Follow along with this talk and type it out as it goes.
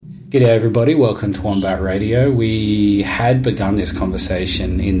G'day everybody, welcome to Wombat Radio. We had begun this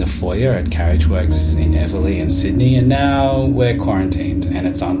conversation in the foyer at Carriageworks in Everleigh in Sydney, and now we're quarantined and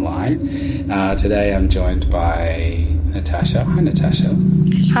it's online. Today I'm joined by Natasha. Hi Natasha.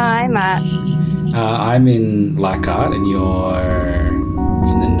 Hi Matt. I'm in Leichhardt and you're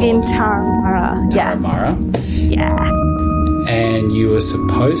in the northern... In Turramurra. Turramurra. Yeah. And you were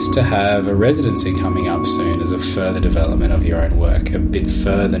supposed to have a residency coming up soon as a further development of your own work, a bit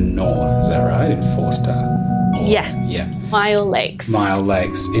further north, is that right, in Forster? Yeah. Myall Lakes. Myall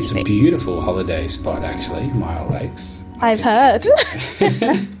Lakes. It's a beautiful holiday spot, actually, Myall Lakes. I've heard.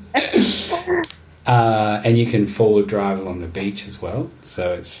 And you can forward drive along the beach as well,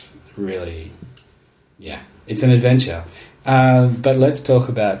 so it's really, it's an adventure. But let's talk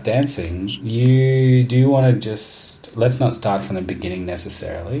about dancing. You do want to just... Let's not start from the beginning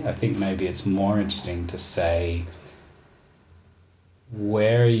necessarily. I think maybe it's more interesting to say,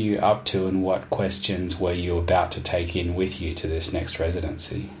 where are you up to and what questions were you about to take in with you to this next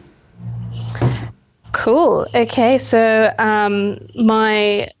residency? Cool. Okay, so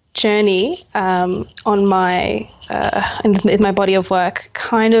my journey on my in my body of work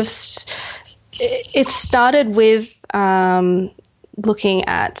kind of... It started with looking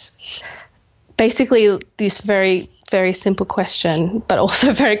at basically this very, very simple question, but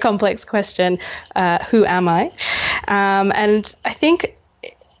also very complex question, who am I? And I think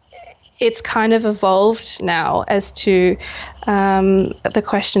it's kind of evolved now as to the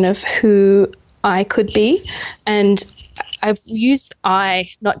question of who I could be. And I've used I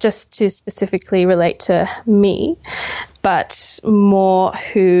not just to specifically relate to me, but more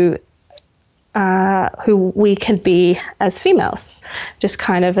who we can be as females, just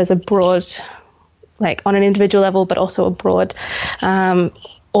kind of as a broad, like on an individual level, but also a broad,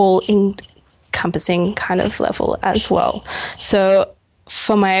 all encompassing kind of level as well. So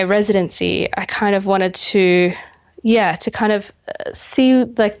for my residency, I kind of wanted to kind of see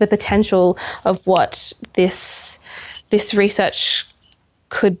like the potential of what this research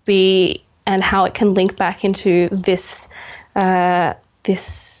could be and how it can link back into this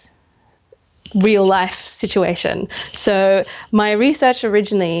real life situation. So my research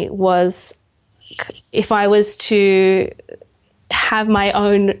originally was, if I was to have my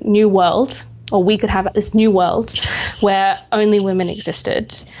own new world, or we could have this new world where only women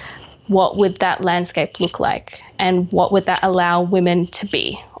existed, what would that landscape look like, and what would that allow women to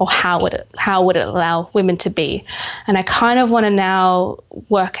be, or how would it allow women to be? And I kind of want to now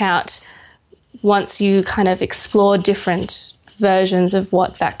work out, once you kind of explore different versions of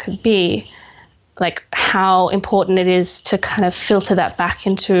what that could be, like how important it is to kind of filter that back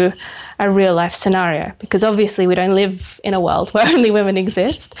into a real life scenario, because obviously we don't live in a world where only women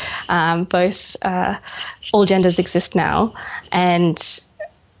exist. Both all genders exist now, and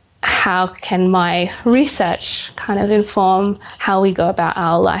how can my research kind of inform how we go about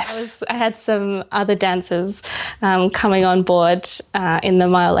our life? I had some other dancers coming on board in the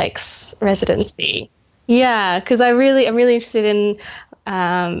Myall Lakes residency. Yeah, because I'm really interested in.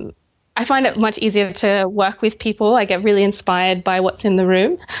 I find it much easier to work with people. I get really inspired by what's in the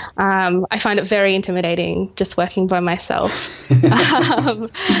room. I find it very intimidating just working by myself.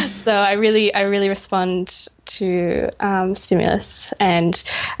 So I really respond to stimulus, and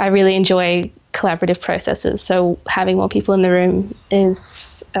I really enjoy collaborative processes. So having more people in the room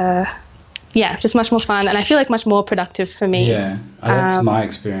is, just much more fun, and I feel like much more productive for me. Yeah, that's my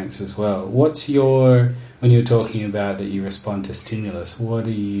experience as well. When you're talking about that you respond to stimulus, what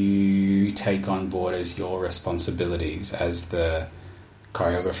do you take on board as your responsibilities as the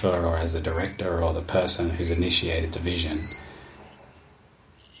choreographer or as the director or the person who's initiated the vision?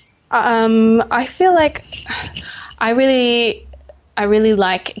 I feel like I really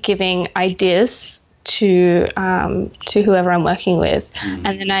like giving ideas to whoever I'm working with,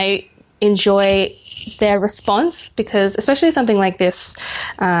 and then I enjoy their response, because especially something like this,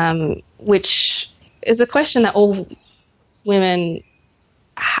 which is a question that all women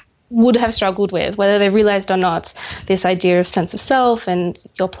would have struggled with, whether they realized or not, this idea of sense of self and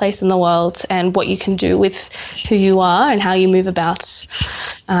your place in the world and what you can do with who you are and how you move about,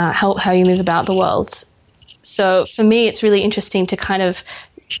 how you move about the world. So for me, it's really interesting to kind of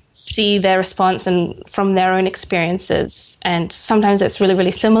see their response and from their own experiences. And sometimes it's really,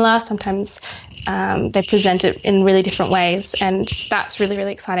 really similar. Sometimes they present it in really different ways. And that's really,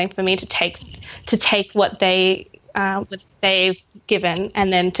 really exciting for me to take what they've given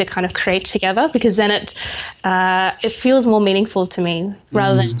and then to kind of create together, because then it feels more meaningful to me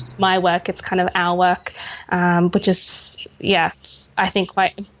rather than just my work. It's kind of our work, which is, I think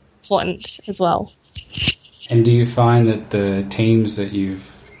quite important as well. And do you find that the teams that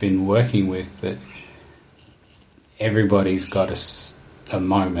you've been working with that everybody's got a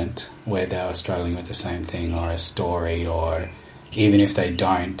moment where they were struggling with the same thing, or a story, or even if they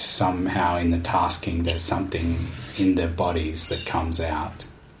don't, somehow in the tasking there's something in their bodies that comes out.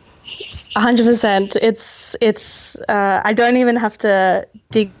 100%. It's I don't even have to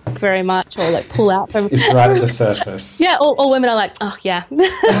dig very much or like pull out from. It's right at the surface. Yeah, all women are like, oh yeah. do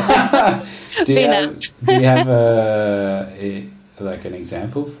you have like an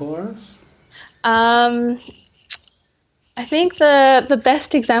example for us? I think the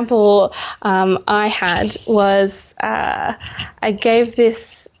best example I had was I gave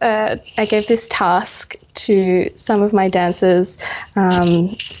this task to some of my dancers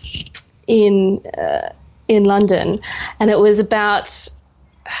in London, and it was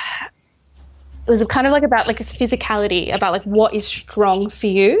kind of like about like its physicality, about like what is strong for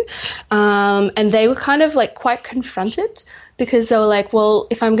you, and they were kind of like quite confronted because they were like, well,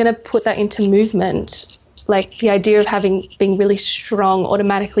 if I'm going to put that into movement, like the idea of being really strong,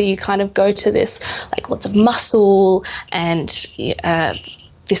 automatically you kind of go to this like lots of muscle and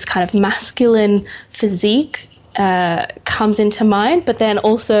this kind of masculine physique comes into mind. But then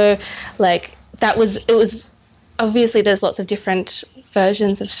also like it was obviously there's lots of different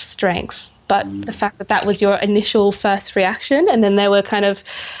versions of strength, but the fact that was your initial first reaction, and then there were kind of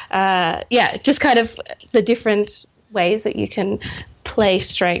just kind of the different ways that you can play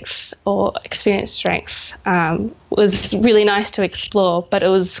strength or experience strength was really nice to explore. But it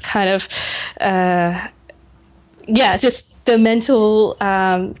was kind of just the mental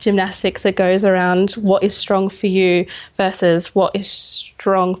gymnastics that goes around what is strong for you versus what is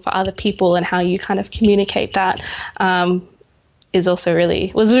strong for other people, and how you kind of communicate that was just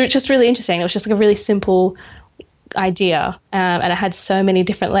really interesting. It was just like a really simple idea, and it had so many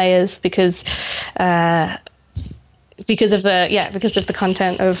different layers because of the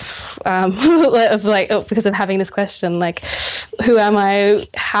content because of having this question, like, who am I?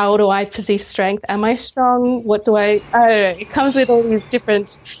 How do I perceive strength? Am I strong? What do I don't know. It comes with all these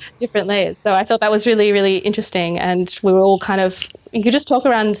different layers. So I thought that was really, really interesting. And we were all you could just talk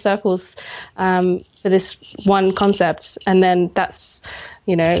around in circles for this one concept. And then there's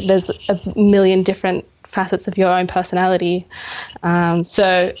a million different facets of your own personality.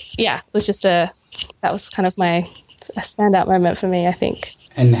 So yeah, it was that was kind of a standout moment for me, I think.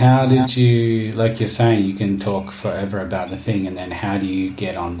 And how did you, like you're saying, you can talk forever about the thing, and then how do you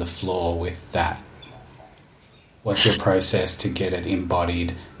get on the floor with that? What's your process to get it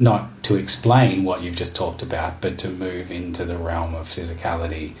embodied, not to explain what you've just talked about, but to move into the realm of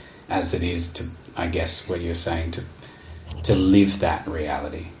physicality as it is to, I guess what you're saying, to live that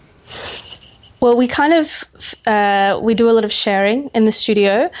reality? Well, we kind of we do a lot of sharing in the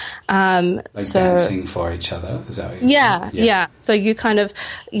studio. Dancing for each other, is that what you mean? Yeah. So you kind of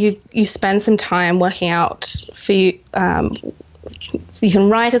you spend some time working out for you. You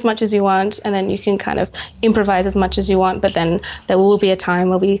can write as much as you want, and then you can kind of improvise as much as you want. But then there will be a time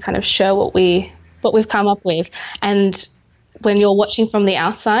where we kind of show what we've come up with. And when you're watching from the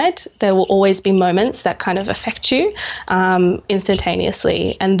outside, there will always be moments that kind of affect you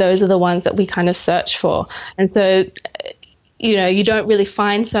instantaneously, and those are the ones that we kind of search for. And so, you don't really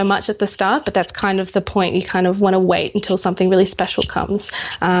find so much at the start, but that's kind of the point. You kind of want to wait until something really special comes,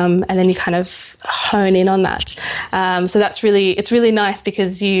 and then you kind of hone in on that. So it's really nice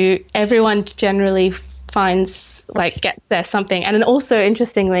because everyone generally gets there something, and then also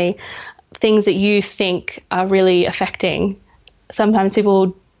interestingly, things that you think are really affecting, sometimes it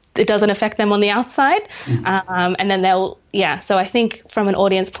doesn't affect them on the outside. And then so I think from an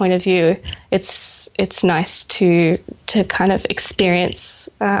audience point of view, it's nice to kind of experience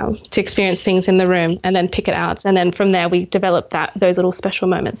things in the room and then pick it out, and then from there we develop those little special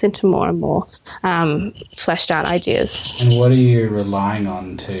moments into more and more fleshed out ideas. And what are you relying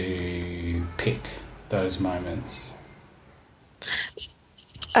on to pick those moments?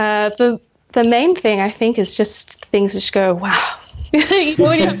 The main thing, I think, is just things that just go, wow. You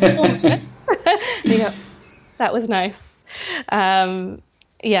already have the moment. You go, that was nice. So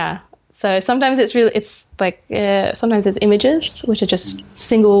sometimes sometimes it's images, which are just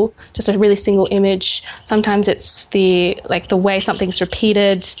a really single image. Sometimes it's the way something's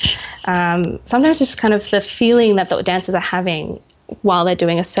repeated. Sometimes it's kind of the feeling that the dancers are having while they're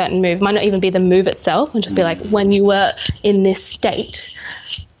doing a certain move. It might not even be the move itself, and just be like, when you were in this state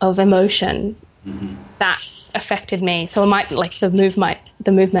of emotion, that affected me. So it might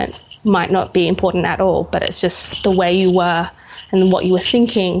the movement might not be important at all, but it's just the way you were and what you were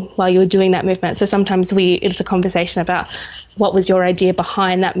thinking while you were doing that movement. So sometimes it's a conversation about what was your idea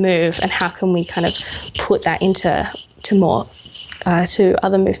behind that move, and how can we kind of put that into more to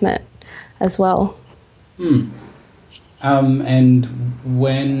other movement as well. And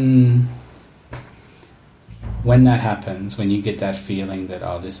when that happens, when you get that feeling that,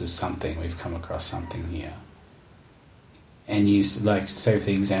 oh, this is something, we've come across something here, and you, like, say for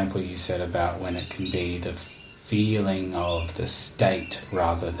the example you said about when it can be the feeling of the state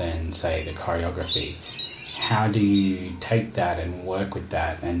rather than, say, the choreography, how do you take that and work with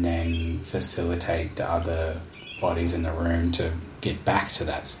that and then facilitate the other bodies in the room to get back to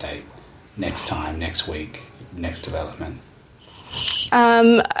that state next time, next week, next development?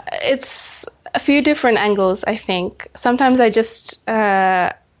 It's a few different angles, I think. Sometimes I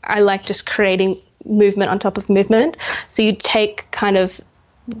like just creating movement on top of movement. So you take kind of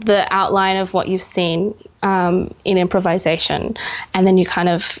the outline of what you've seen in improvisation, and then you kind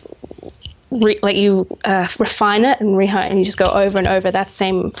of refine it and and you just go over and over that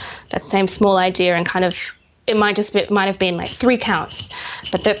same small idea, and kind of it might have been like 3 counts,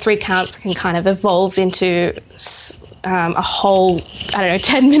 but that 3 counts can kind of evolve into a whole,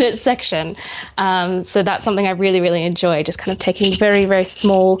 10-minute section. So that's something I really, really enjoy, just kind of taking very, very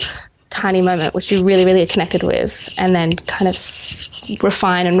small, tiny moment, which you really, really are connected with, and then kind of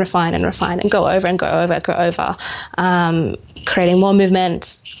refine and refine and refine and go over, creating more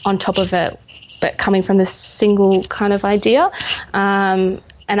movement on top of it, but coming from this single kind of idea. And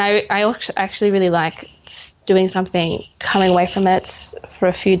I actually really like doing something, coming away from it for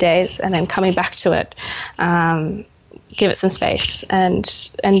a few days, and then coming back to it. Give it some space and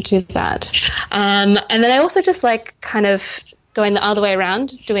do that. And then I also just like kind of going the other way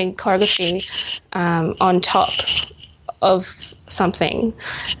around, doing choreography on top of something,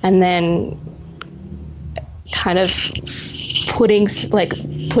 and then kind of putting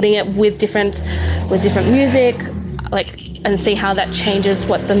it with different music, like, and see how that changes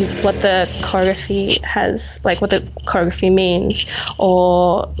what the choreography has, like what the choreography means,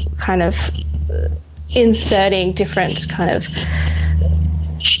 or kind of inserting different kind of,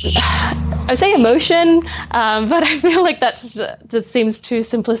 I would say emotion, but I feel like that seems too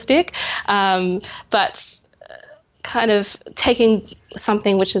simplistic. But kind of taking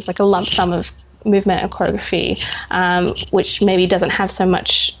something which is like a lump sum of movement and choreography, which maybe doesn't have so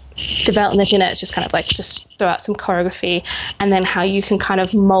much development in it. It's just kind of like just throw out some choreography, and then how you can kind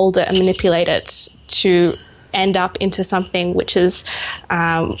of mold it and manipulate it to end up into something which is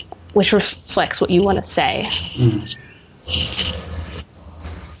which reflects what you want to say.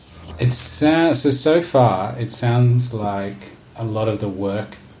 It's so far it sounds like a lot of the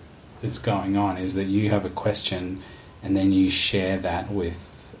work that's going on is that you have a question and then you share that with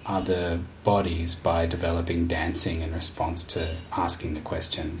other bodies by developing dancing in response to asking the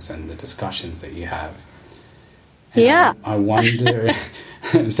questions and the discussions that you have. And yeah. I wonder,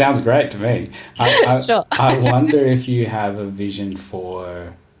 it sounds great to me. Sure. I wonder if you have a vision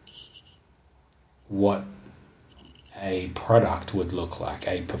for what a product would look like,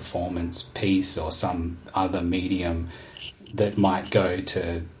 a performance piece or some other medium that might go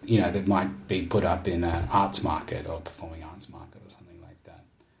to, that might be put up in an arts market or performing arts market or something like that,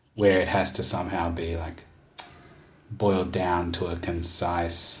 where it has to somehow be like boiled down to a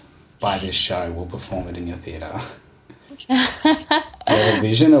concise, buy this show, we'll perform it in your theatre. Do you have a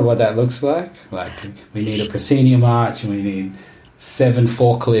vision of what that looks like? Like, we need a proscenium arch and we need 7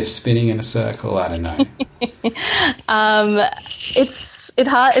 forklifts spinning in a circle. I don't know. It's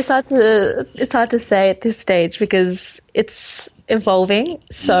hard to say at this stage because it's evolving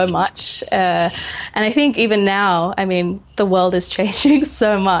so much, and I think even now, I mean, the world is changing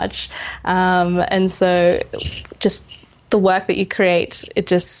so much, and so just the work that you create,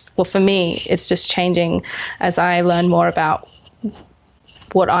 for me, it's just changing as I learn more about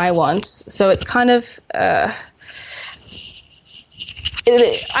what I want. So it's kind of.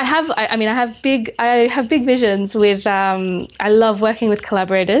 I have big visions with. I love working with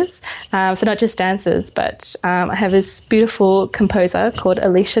collaborators, so not just dancers, but I have this beautiful composer called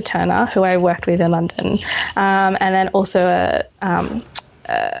Alicia Turner, who I worked with in London, and then also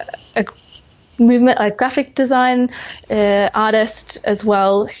a graphic design artist as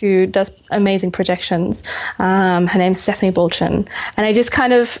well, who does amazing projections. Her name's Stephanie Bolchin, and I just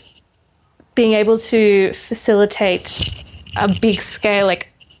kind of being able to facilitate a big scale, like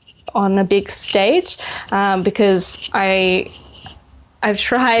on a big stage, because I've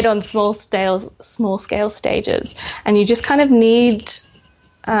tried on small scale stages, and you just kind of need,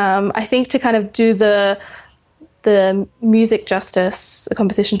 I think, to kind of do the music justice, the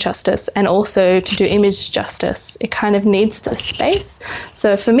composition justice, and also to do image justice, it kind of needs the space.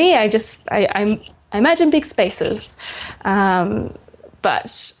 So for me, I imagine big spaces,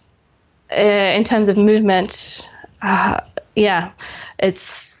 but in terms of movement, yeah,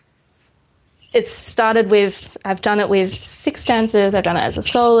 it's started with, I've done it with 6 dancers, I've done it as a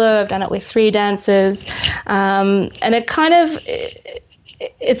solo, I've done it with 3 dancers, and it kind of,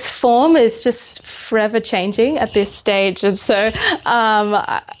 its form is just forever changing at this stage, and so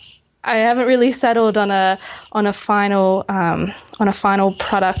I haven't really settled on a final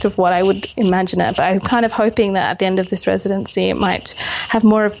product of what I would imagine it, but I'm kind of hoping that at the end of this residency it might have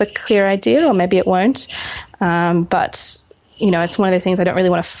more of a clear idea, or maybe it won't. But it's one of those things, I don't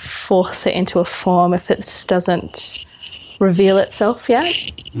really want to force it into a form if it just doesn't reveal itself yet.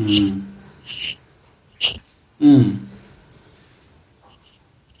 Mm. Mm.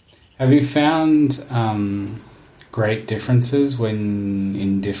 Have you found great differences when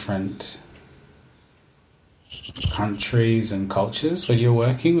in different countries and cultures when you're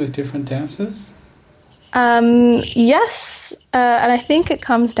working with different dancers? Yes, and I think it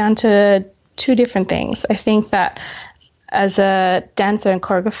comes down to 2 different things. I think that as a dancer and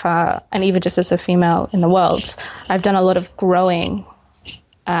choreographer, and even just as a female in the world, I've done a lot of growing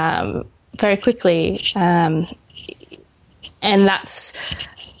very quickly, and as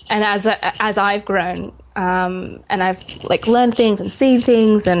I've grown, and I've learned things and seen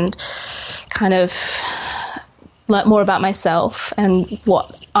things and kind of learnt more about myself and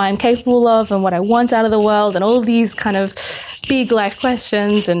what I'm capable of and what I want out of the world, and all of these kind of big life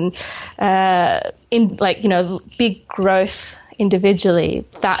questions, and big growth individually,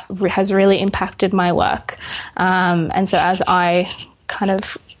 that has really impacted my work. And so as I kind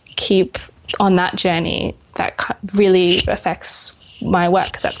of keep on that journey, that really affects my work,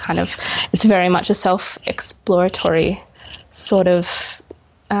 because that's it's very much a self-exploratory sort of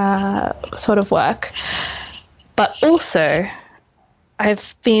work. But also, I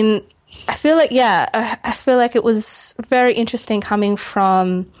feel like it was very interesting coming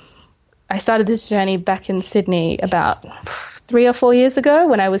from, I started this journey back in Sydney about 3 or 4 years ago,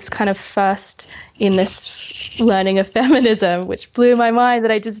 when I was kind of first in this learning of feminism, which blew my mind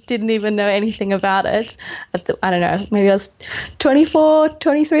that I just didn't even know anything about it. I don't know, maybe I was 24,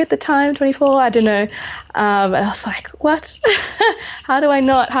 23 at the time, 24, I don't know. And I was like, what? How do I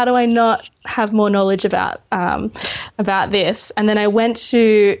not have more knowledge about this? And then I went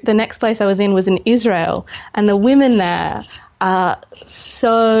to, the next place I was in Israel, and the women there are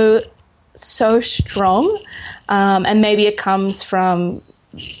so strong, and maybe it comes from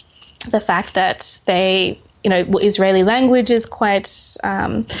the fact that they, Israeli language is quite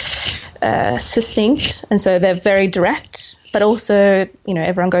succinct, and so they're very direct, but also,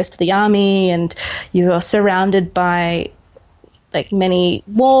 everyone goes to the army, and you are surrounded by many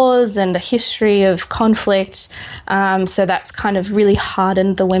wars and a history of conflict, so that's kind of really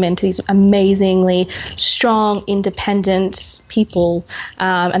hardened the women to these amazingly strong, independent people,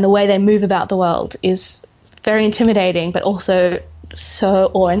 and the way they move about the world is very intimidating, but also so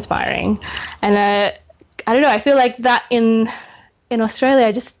awe-inspiring. And I don't know, I feel like that in Australia,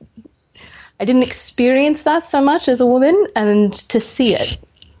 I didn't experience that so much as a woman, and to see it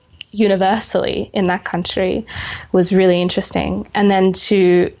universally in that country was really interesting. And then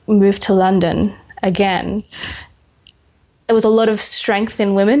to move to London again, there was a lot of strength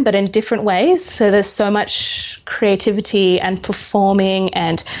in women, but in different ways. So there's so much creativity and performing,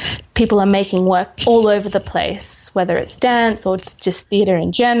 and people are making work all over the place, whether it's dance or just theatre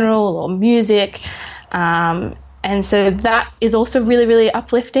in general or music. And so that is also really, really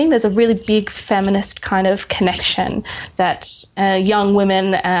uplifting. There's a really big feminist kind of connection that young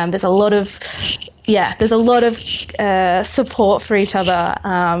women, there's a lot of support for each other.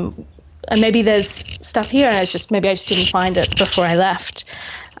 And maybe there's stuff here, and maybe I just didn't find it before I left.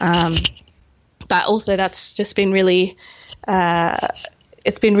 But also that's just been really,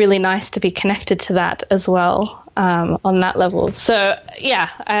 it's been really nice to be connected to that as well, on that level. So yeah,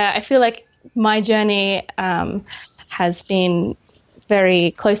 I feel like my journey has been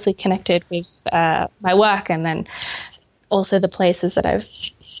very closely connected with my work, and then also the places that I've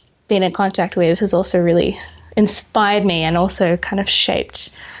been in contact with has also really inspired me and also kind of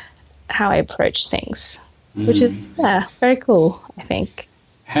shaped how I approach things, which is very cool, I think.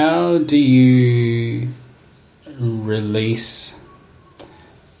 How do you release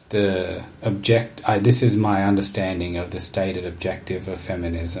the this is my understanding of the stated objective of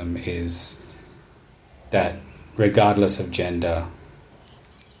feminism, is that regardless of gender,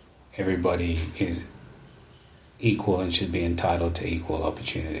 everybody is equal and should be entitled to equal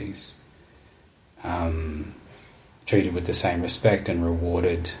opportunities, treated with the same respect and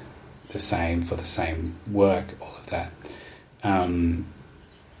rewarded the same for the same work, all of that.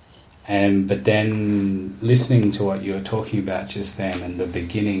 But then listening to what you were talking about just then in the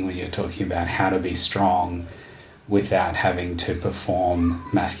beginning, when you're talking about how to be strong without having to perform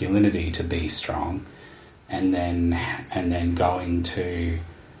masculinity to be strong, and then going to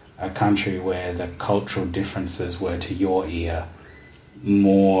a country where the cultural differences were, to your ear,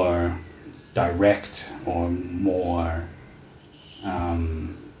 more direct or more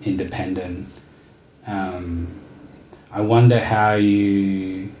independent. I wonder how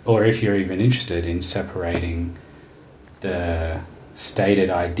you, or if you're even interested in separating the stated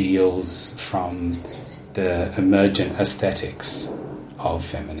ideals from the emergent aesthetics of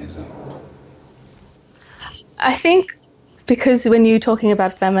feminism. I think because when you're talking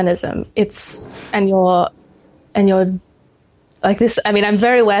about feminism, and you're like this. I mean, I'm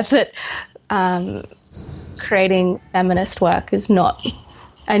very aware that creating feminist work is not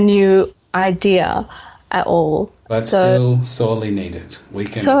a new idea at all. But still sorely needed. We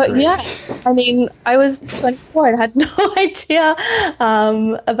can agree. Yeah, I mean, I was 24 and had no idea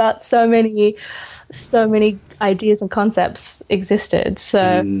about so many ideas and concepts existed.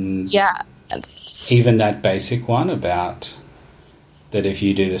 So, yeah. Even that basic one about that if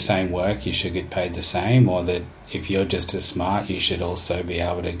you do the same work, you should get paid the same, or that if you're just as smart, you should also be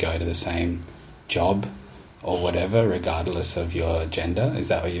able to go to the same job or whatever, regardless of your gender. Is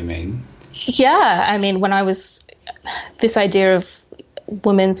that what you mean? Yeah, I mean, when I was this idea of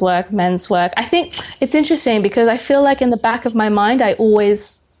women's work, men's work, I think it's interesting because I feel like in the back of my mind, I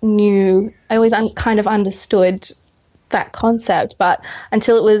always kind of understood that concept, but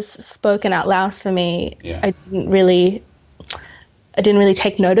until it was spoken out loud for me, I didn't really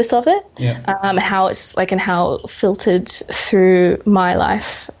take notice of it, and how it's like, and how filtered through my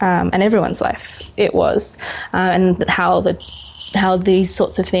life and everyone's life it was, and how these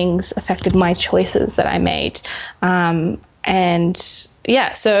sorts of things affected my choices that I made, and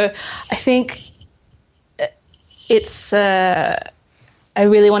yeah. So I think it's I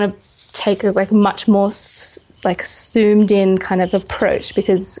really want to take a much more zoomed in kind of approach,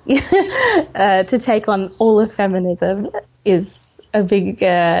 because to take on all of feminism is a big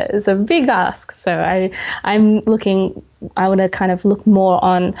ask. So I want to kind of look more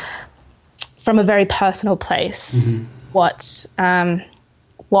on, from a very personal place, what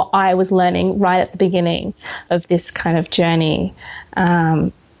I was learning right at the beginning of this kind of journey,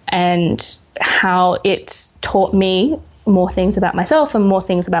 and how it taught me more things about myself and more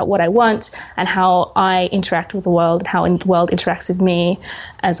things about what I want, and how I interact with the world and how the world interacts with me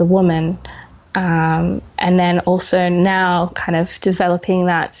as a woman. And then also now kind of developing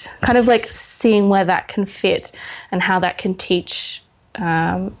that, kind of like seeing where that can fit and how that can teach,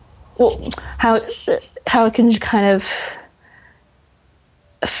 how it can kind of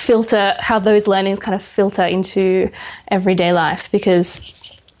filter, how those learnings kind of filter into everyday life. Because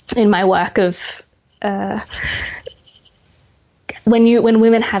in my work of when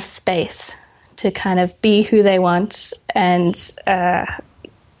women have space to kind of be who they want, and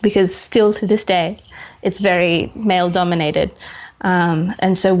because still to this day it's very male dominated,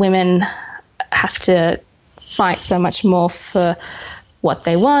 and so women have to fight so much more for what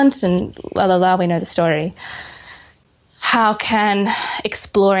they want, and we know the story. How can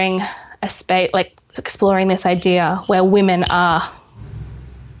exploring a space, like exploring this idea where women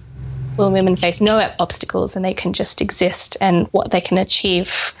face no obstacles and they can just exist, and what they can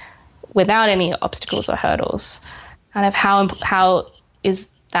achieve without any obstacles or hurdles, kind of how is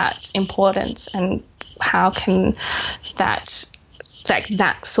that important, and how can that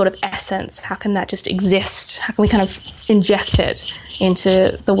sort of essence, how can that just exist? How can we kind of inject it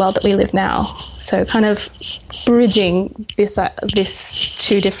into the world that we live now? So kind of bridging this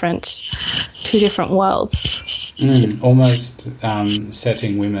two different worlds. Almost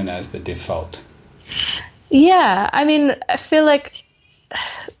setting women as the default. Yeah, I mean, I feel like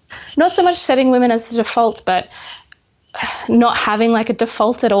not so much setting women as the default, but not having like a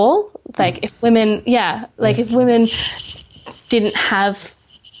default at all. Like if women, if women didn't have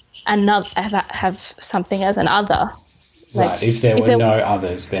something as an other. Right, if there were no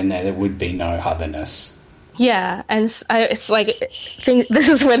others, then there would be no otherness. Yeah, and it's like this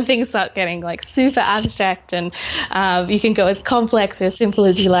is when things start getting like super abstract, and you can go as complex or as simple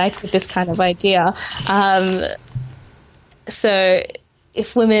as you like with this kind of idea. So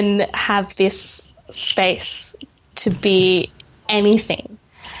if women have this space to be anything,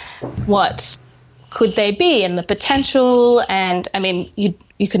 what could they be, and the potential? And I mean, you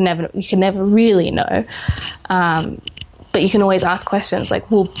can never really know, but you can always ask questions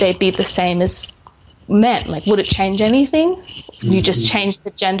like, will they be the same as men? Like, would it change anything? You just change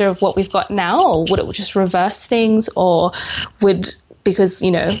the gender of what we've got now, or would it just reverse things? Or because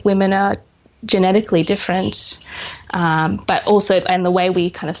women are genetically different, but also, and the way we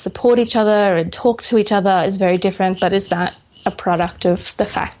kind of support each other and talk to each other is very different. But is that a product of the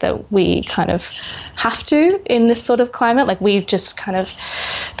fact that we kind of have to in this sort of climate? Like, we just kind of,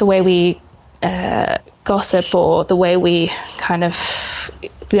 the way we gossip, or the way we kind of,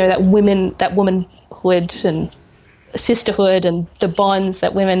 that womanhood and sisterhood and the bonds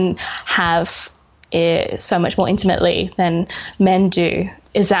that women have so much more intimately than men do.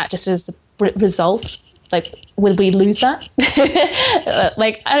 Is that just as a result? Like, will we lose that?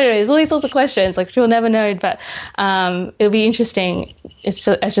 Like, I don't know. There's all these sorts of questions. Like, you'll never know. But it'll be interesting. It's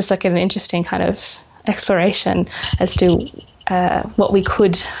just like an interesting kind of exploration as to what we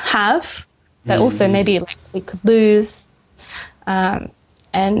could have, but also maybe like we could lose,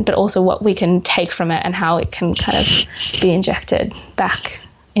 but also what we can take from it and how it can kind of be injected back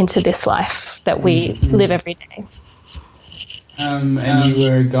into this life that we live every day. And you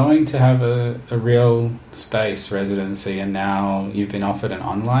were going to have a real space residency, and now you've been offered an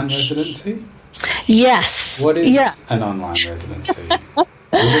online residency? Yes. What is an online residency?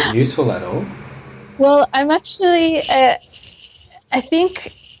 Is it useful at all? Well, I'm actually, I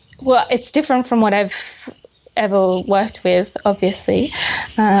think, it's different from what I've ever worked with, obviously.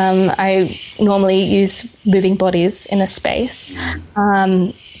 I normally use moving bodies in a space.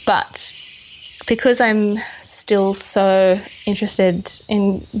 But because I'm still so interested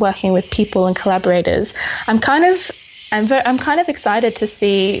in working with people and collaborators, I'm kind of excited to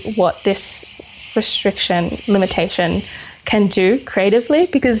see what this limitation can do creatively,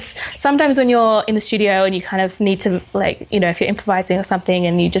 because sometimes when you're in the studio and you kind of need to, like, if you're improvising or something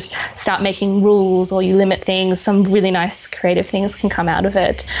and you just start making rules or you limit things, some really nice creative things can come out of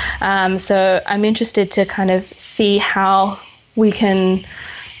it. So I'm interested to kind of see how we can,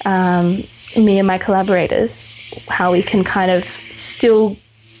 me and my collaborators, how we can kind of still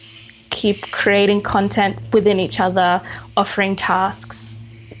keep creating content within each other, offering tasks,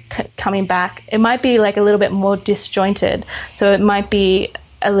 coming back. It might be like a little bit more disjointed, so it might be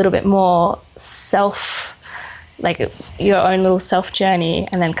a little bit more like your own little self journey,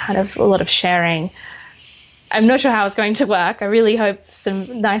 and then kind of a lot of sharing. I'm not sure how it's going to work. I really hope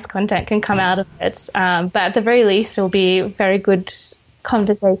some nice content can come out of it, but at the very least it'll be very good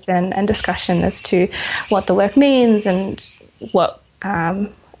conversation and discussion as to what the work means, and what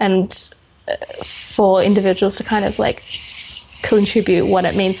for individuals to kind of like contribute what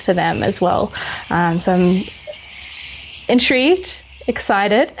it means for them as well. So I'm intrigued,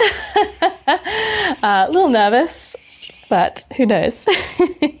 excited, a little nervous, but who knows?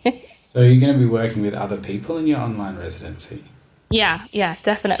 So you're going to be working with other people in your online residency? Yeah,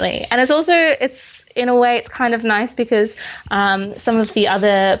 definitely. And it's in a way, it's kind of nice because some of the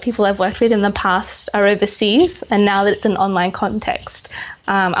other people I've worked with in the past are overseas, and now that it's an online context,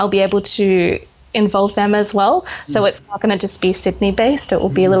 I'll be able to involve them as well. So it's not going to just be Sydney based, it will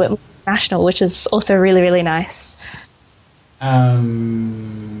be a little bit more international, which is also really, really nice.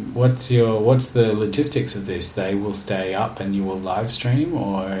 What's the logistics of this? They will stay up and you will live stream,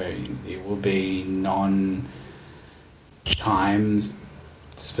 or it will be non-times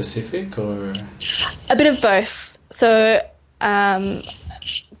specific, or a bit of both? So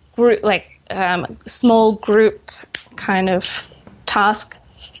small group kind of task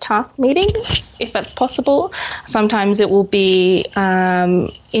meeting, if that's possible. Sometimes it will be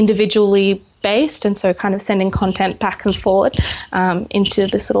individually based, and so kind of sending content back and forward into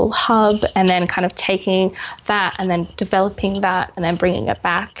this little hub, and then kind of taking that and then developing that and then bringing it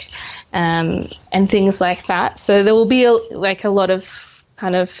back, and things like that. So there will be a lot of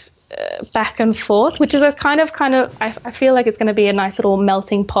kind of back and forth, which is a kind of I feel like it's going to be a nice little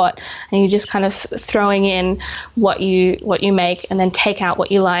melting pot, and you're just kind of throwing in what you make, and then take out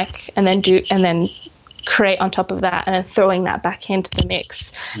what you like, and then create on top of that, and then throwing that back into the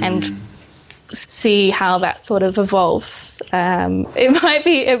mix and see how that sort of evolves. It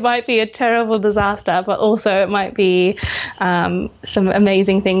might be a terrible disaster, but also it might be some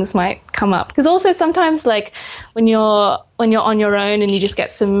amazing things might come up. Because also sometimes, like when you're on your own and you just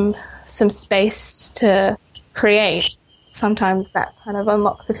get some space to create, sometimes that kind of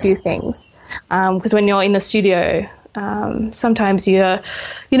unlocks a few things. Because when you're in the studio, sometimes you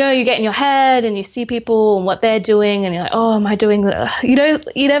get in your head and you see people and what they're doing, and you're like, oh, am I doing that?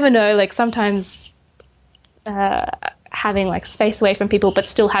 You never know. Like sometimes having like space away from people, but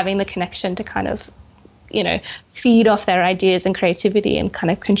still having the connection to kind of, feed off their ideas and creativity, and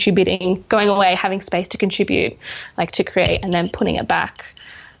kind of contributing, going away, having space to contribute, like to create, and then putting it back.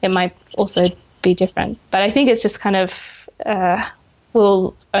 It might also be different, but I think it's just kind of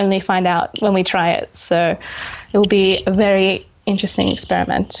we'll only find out when we try it. So it will be a very interesting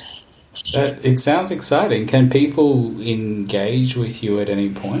experiment. It sounds exciting. Can people engage with you at any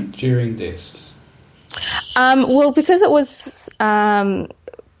point during this? Well, because it was,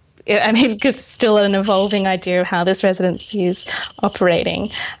 it's still an evolving idea of how this residency is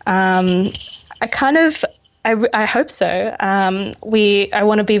operating. I hope so. I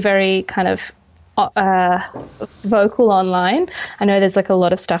want to be very kind of vocal online. I know there's like a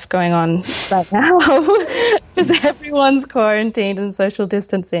lot of stuff going on right now because everyone's quarantined and social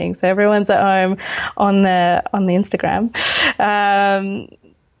distancing, so everyone's at home on the Instagram.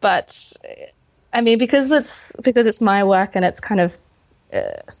 But I mean, because it's my work and it's kind of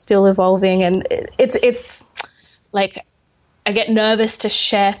still evolving, and it's like I get nervous to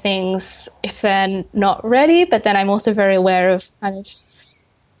share things if they're not ready, but then I'm also very aware of kind of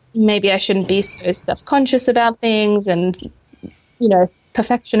maybe I shouldn't be so self-conscious about things and, you know,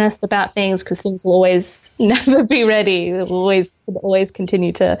 perfectionist about things, because things will always never be ready. We'll always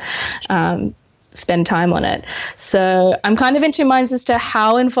continue to spend time on it. So I'm kind of in two minds as to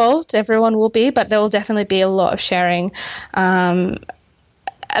how involved everyone will be, but there will definitely be a lot of sharing. At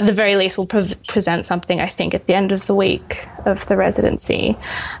the very least, we'll present something, I think, at the end of the week of the residency.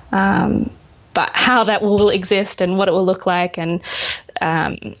 But how that will exist and what it will look like and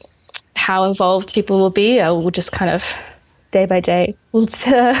how involved people will be, we'll just kind of day by day, we'll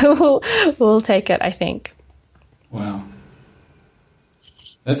take it, I think. Wow.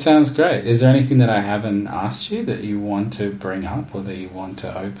 That sounds great. Is there anything that I haven't asked you that you want to bring up or that you want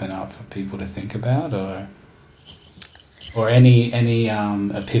to open up for people to think about, or any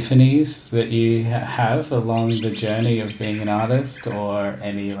epiphanies that you have along the journey of being an artist, or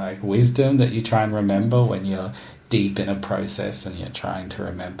any like wisdom that you try and remember when you're deep in a process and you're trying to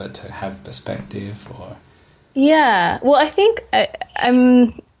remember to have perspective? Or yeah, well, I think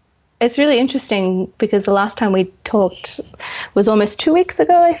it's really interesting because the last time we talked was almost 2 weeks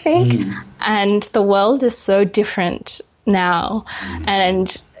ago, I think, and the world is so different now,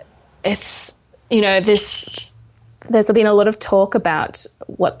 and it's, you know, there's been a lot of talk about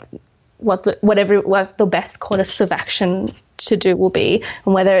what the best course of action to do will be,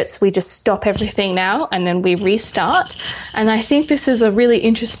 and whether it's we just stop everything now and then we restart. And I think this is a really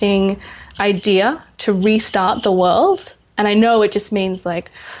interesting idea, to restart the world. And I know it just means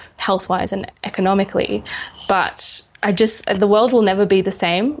like health-wise and economically, but the world will never be the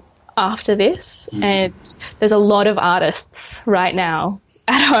same after this. And there's a lot of artists right now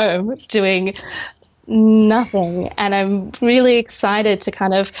at home doing nothing, and I'm really excited to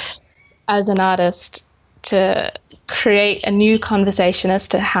kind of, as an artist, to create a new conversation as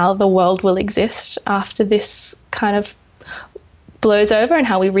to how the world will exist after this kind of blows over and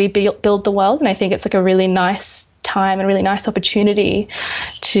how we rebuild the world. And I think it's like a really nice time and a really nice opportunity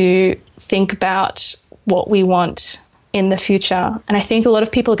to think about what we want in the future. And I think a lot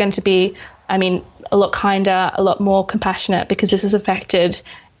of people are going to be, a lot kinder, a lot more compassionate, because this has affected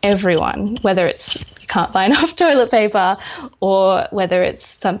everyone, whether it's you can't buy enough toilet paper or whether it's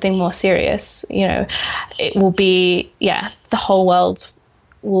something more serious. You know, it will be, the whole world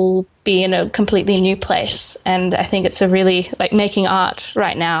will be in a completely new place. And I think it's a really, like, making art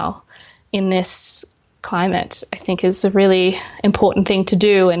right now in this climate, I think is a really important thing to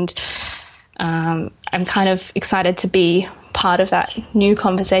do. And I'm kind of excited to be part of that new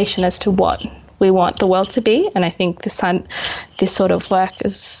conversation as to what we want the world to be. And I think this sort of work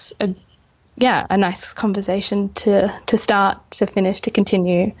is a nice conversation to start, to finish, to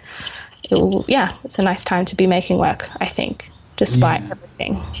continue. It's a nice time to be making work, I think, despite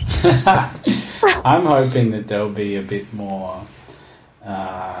everything. I'm hoping that there'll be a bit more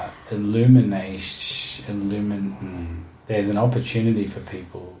illumination. There's an opportunity for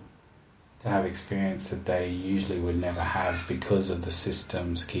people to have experience that they usually would never have because of the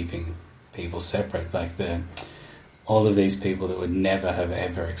systems keeping people separate, like all of these people that would never have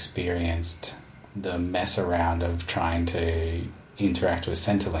ever experienced the mess around of trying to interact with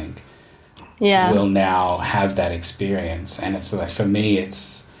Centrelink will now have that experience. And it's like, for me,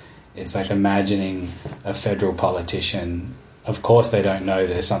 it's like imagining a federal politician. Of course they don't know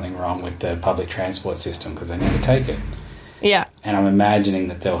there's something wrong with the public transport system because they never take it. Yeah. And I'm imagining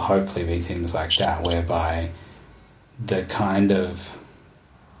that there'll hopefully be things like that, whereby the kind of,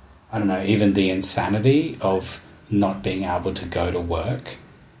 I don't know, even the insanity of not being able to go to work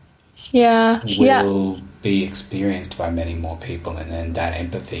will be experienced by many more people, and then that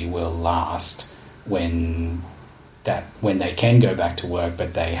empathy will last when they can go back to work,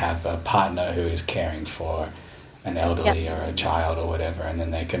 but they have a partner who is caring for an elderly or a child or whatever, and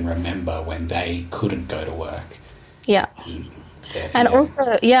then they can remember when they couldn't go to work. Yeah. And also,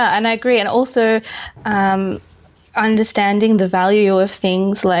 and I agree. And also, understanding the value of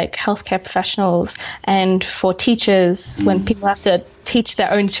things like healthcare professionals, and for teachers when people have to teach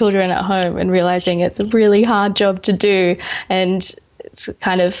their own children at home and realizing it's a really hard job to do. And it's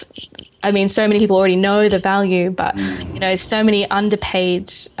kind of, I mean, so many people already know the value, but, so many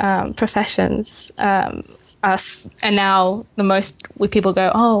underpaid professions us, and now people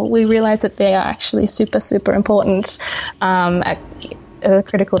go, oh, we realize that they are actually super, super important at a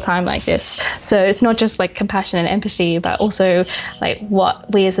critical time like this. So it's not just like compassion and empathy, but also like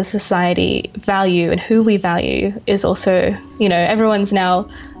what we as a society value and who we value is also, everyone's now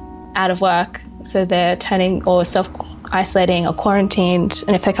out of work, so they're turning or self-isolating or quarantined,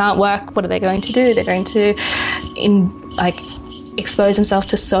 and if they can't work, what are they going to do? They're going to expose themselves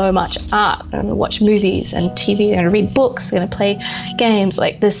to so much art and watch movies and TV and read books, they're going to play games.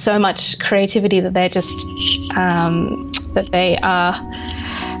 Like, there's so much creativity that they're just that they are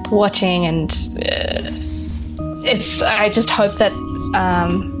watching, and I just hope that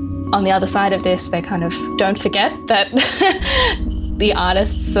on the other side of this, they kind of don't forget that the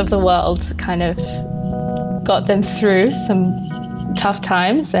artists of the world kind of got them through some tough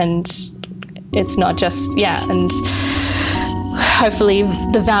times, and it's not just and hopefully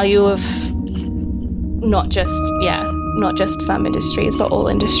the value of not just some industries, but all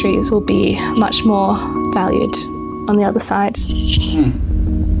industries will be much more valued on the other side.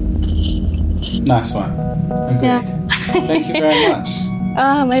 Nice one. Agreed. Yeah. Thank you very much.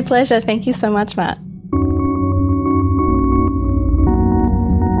 Oh, my pleasure. Thank you so much, Matt.